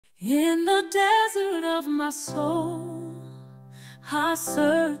In the desert of my soul, I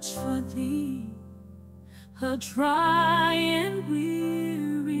search for thee, a dry and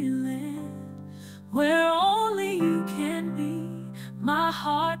weary land where only you can be. My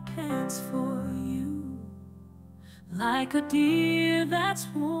heart pants for you, like a deer that's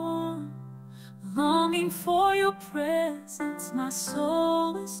warm, longing for your presence. My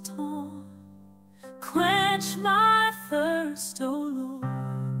soul is torn. Quench my thirst, O Lord,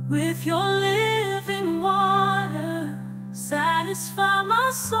 with your living water. Satisfy my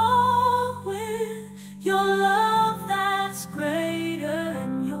soul with your love that's greater.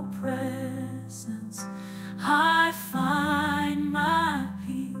 In your presence I find my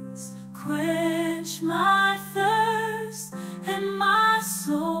peace. Quench my thirst and my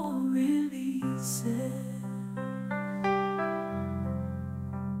soul releases.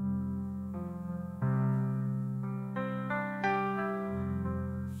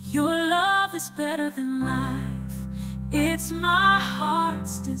 Your love is better than life. It's my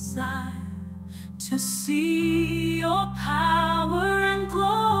heart's desire to see your power and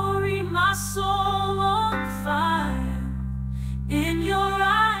glory. My soul on fire. In your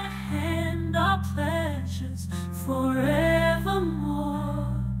right hand are pleasures forevermore.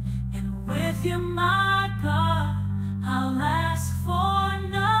 And with you, my God, I'll ask for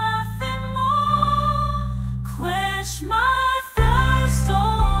nothing more. Quench my thirst,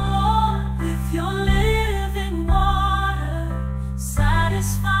 oh Lord, with your living water.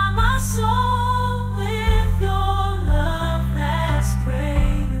 Satisfy my soul with your love that's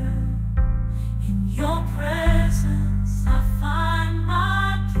greater. In your presence I find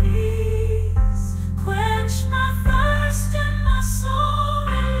my peace. Quench my thirst and my soul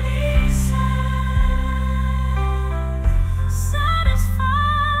releases.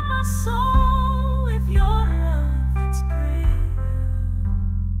 Satisfy my soul with your love that's greater.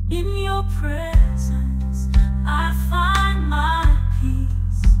 In your presence